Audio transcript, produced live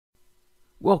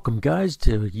Welcome guys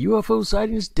to UFO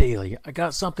Sightings Daily. I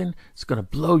got something that's going to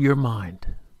blow your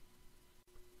mind.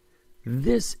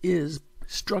 This is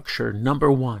structure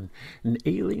number 1, an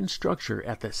alien structure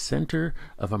at the center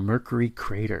of a Mercury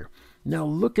crater. Now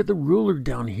look at the ruler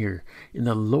down here. In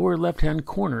the lower left hand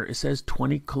corner it says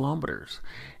 20 kilometers.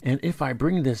 And if I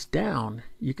bring this down,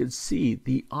 you can see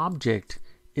the object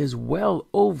is well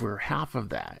over half of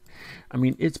that. I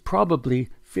mean, it's probably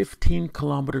 15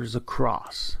 kilometers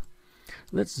across.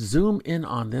 Let's zoom in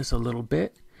on this a little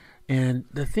bit. And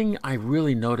the thing I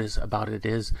really notice about it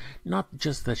is not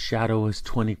just the shadow is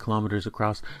 20 kilometers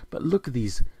across, but look at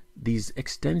these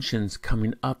extensions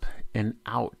coming up and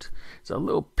out. It's a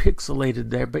little pixelated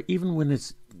there, but even when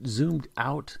it's zoomed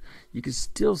out, you can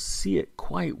still see it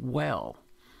quite well.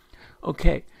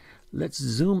 Okay, let's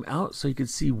zoom out so you can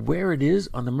see where it is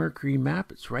on the Mercury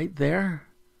map. It's right there.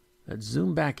 Let's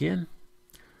zoom back in.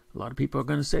 A lot of people are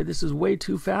going to say this is way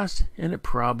too fast, and it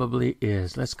probably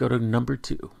is. Let's go to number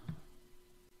 2.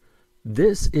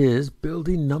 This is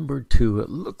building number 2. It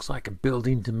looks like a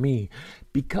building to me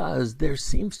because there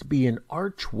seems to be an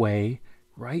archway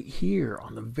right here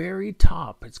on the very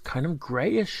top. It's kind of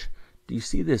grayish. Do you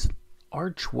see this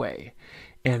archway?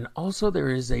 And also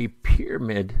there is a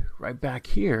pyramid right back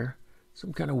here,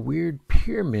 some kind of weird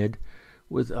pyramid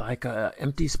with like a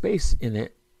empty space in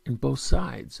it in both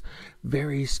sides.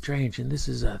 Very strange. And this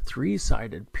is a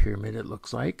 3-sided pyramid, it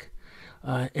looks like.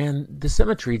 And the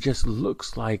symmetry just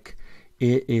looks like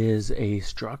it is a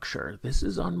structure. This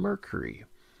is on Mercury.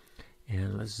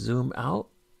 And let's zoom out.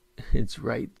 It's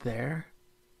right there.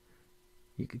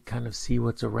 You can kind of see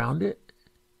what's around it.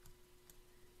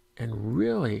 And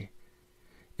really,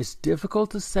 it's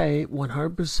difficult to say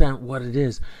 100% what it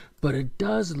is, but it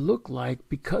does look like,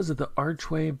 because of the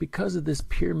archway, because of this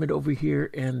pyramid over here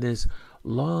and this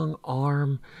long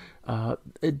arm,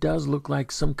 it does look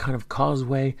like some kind of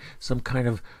causeway, some kind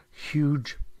of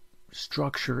huge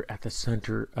structure at the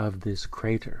center of this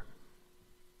crater.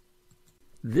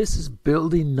 This is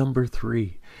building number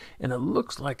 3, and it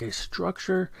looks like a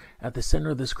structure at the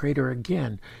center of this crater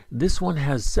again. This one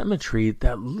has symmetry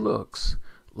that looks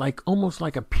like almost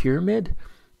like a pyramid,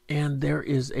 and there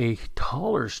is a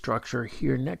taller structure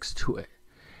here next to it,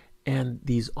 and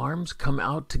these arms come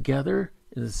out together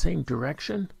in the same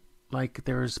direction, like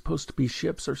there is supposed to be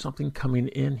ships or something coming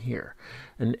in here,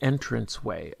 an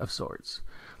entranceway of sorts.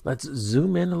 Let's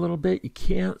zoom in a little bit. You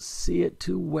can't see it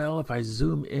too well if I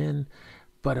zoom in,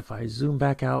 but if I zoom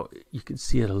back out, you can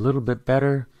see it a little bit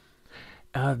better.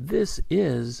 This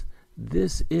is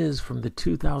from the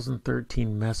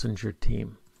 2013 Messenger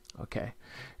team. Okay,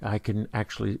 I can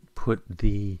actually put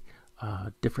the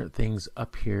different things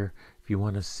up here if you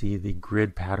want to see the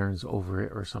grid patterns over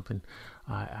it or something.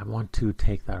 I want to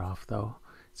take that off though.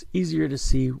 It's easier to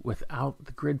see without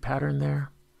the grid pattern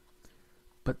there,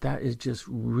 but that is just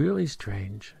really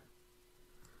strange,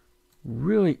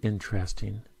 really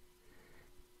interesting.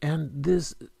 And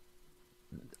this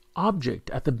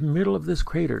object at the middle of this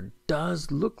crater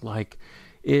does look like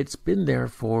it's been there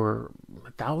for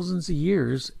thousands of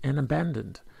years and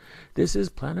abandoned. This is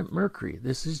planet Mercury.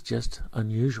 This is just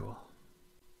unusual.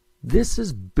 This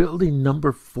is building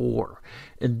number 4,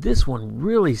 and this one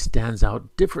really stands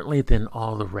out differently than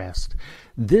all the rest.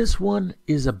 This one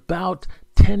is about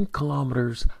 10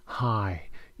 kilometers high.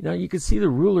 Now you can see the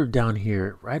ruler down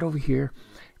here, right over here,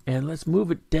 and let's move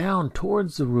it down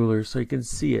towards the ruler so you can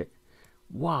see it.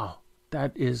 Wow,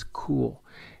 that is cool.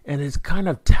 And it's kind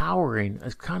of towering.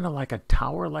 It's kind of like a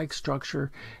tower-like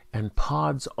structure and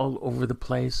pods all over the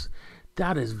place.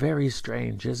 That is very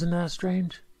strange. Isn't that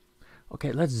strange?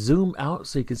 Okay, let's zoom out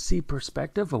so you can see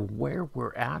perspective of where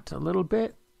we're at a little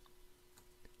bit.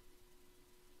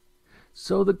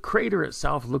 So the crater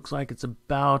itself looks like it's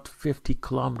about 50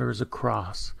 kilometers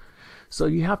across. So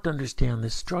you have to understand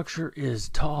this structure is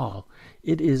tall.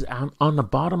 It is on the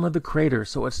bottom of the crater,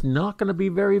 so it's not going to be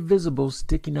very visible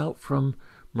sticking out from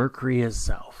Mercury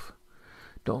itself.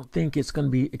 Don't think it's going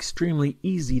to be extremely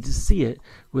easy to see it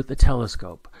with the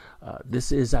telescope.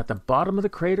 This is at the bottom of the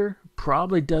crater,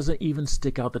 probably doesn't even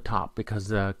stick out the top because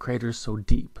the crater is so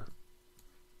deep.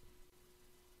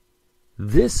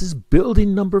 This is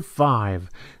building number 5.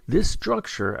 This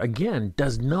structure, again,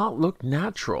 does not look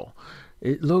natural.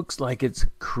 It looks like it's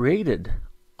created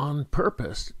on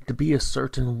purpose to be a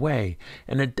certain way,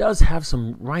 and it does have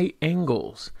some right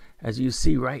angles. As you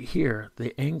see right here,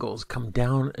 the angles come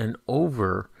down and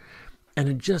over, and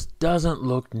it just doesn't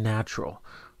look natural.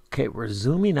 Okay, we're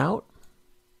zooming out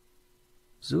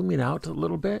a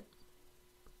little bit,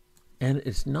 and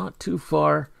it's not too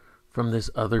far from this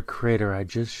other crater I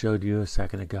just showed you a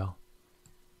second ago.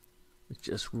 It's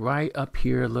just right up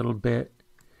here a little bit.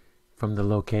 from the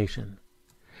location.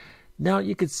 Now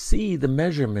you could see the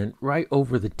measurement right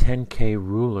over the 10K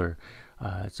ruler.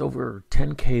 It's over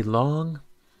 10K long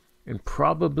and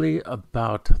probably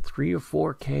about 3 or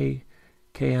 4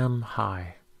 km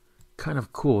high. Kind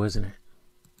of cool, isn't it?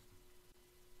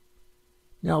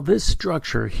 Now this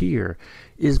structure here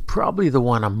is probably the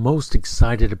one I'm most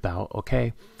excited about,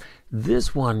 okay?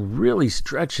 This one really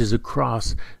stretches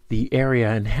across the area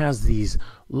and has these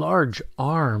large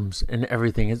arms and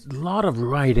everything. It's a lot of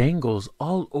right angles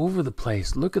all over the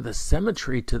place. Look at the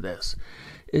symmetry to this.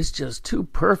 It's just too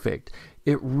perfect.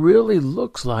 It really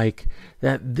looks like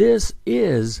that this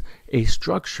is a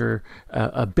structure,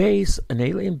 a base, an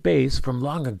alien base from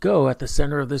long ago at the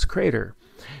center of this crater.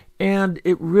 And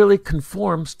it really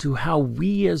conforms to how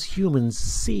we as humans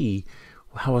see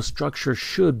how a structure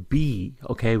should be.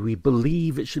 Okay, we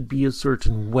believe it should be a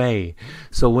certain way.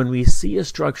 So when we see a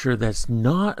structure that's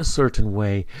not a certain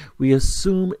way, we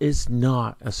assume it's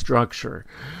not a structure.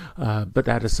 But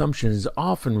that assumption is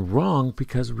often wrong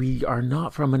because we are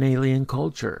not from an alien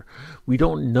culture. We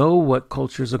don't know what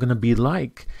cultures are going to be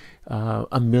like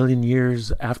a million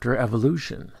years after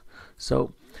evolution.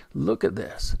 So look at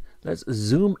this. Let's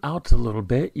zoom out a little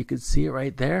bit. You can see it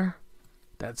right there.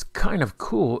 That's kind of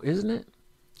cool, isn't it?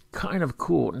 Kind of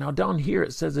cool. Now down here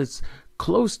it says it's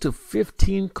close to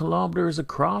 15 kilometers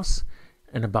across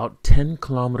and about 10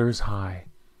 kilometers high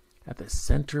at the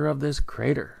center of this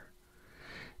crater.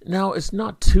 Now it's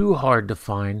not too hard to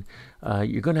find.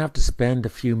 You're going to have to spend a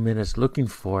few minutes looking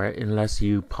for it unless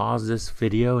you pause this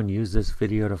video and use this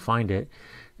video to find it.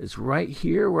 It's right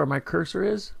here where my cursor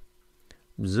is.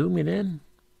 I'm zooming in.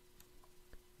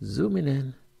 Zooming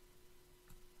in.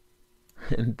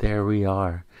 And there we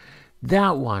are.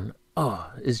 That one,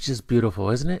 oh, is just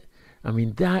beautiful, isn't it? I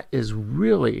mean, that is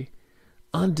really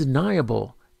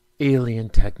undeniable alien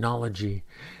technology.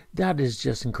 That is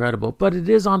just incredible. But it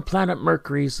is on planet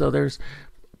Mercury, so there's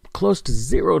close to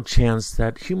zero chance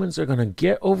that humans are going to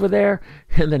get over there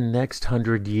in the next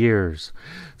 100 years.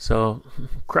 So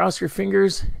cross your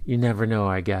fingers. You never know,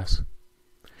 I guess.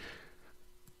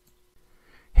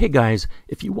 Hey guys,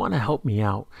 if you want to help me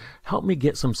out, help me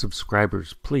get some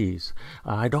subscribers, please.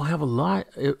 I don't have a lot.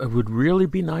 It would really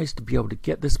be nice to be able to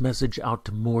get this message out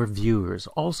to more viewers.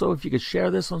 Also, if you could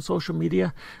share this on social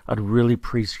media, I'd really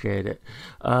appreciate it.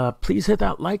 Please hit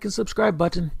that like and subscribe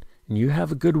button, and you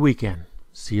have a good weekend.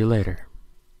 See you later.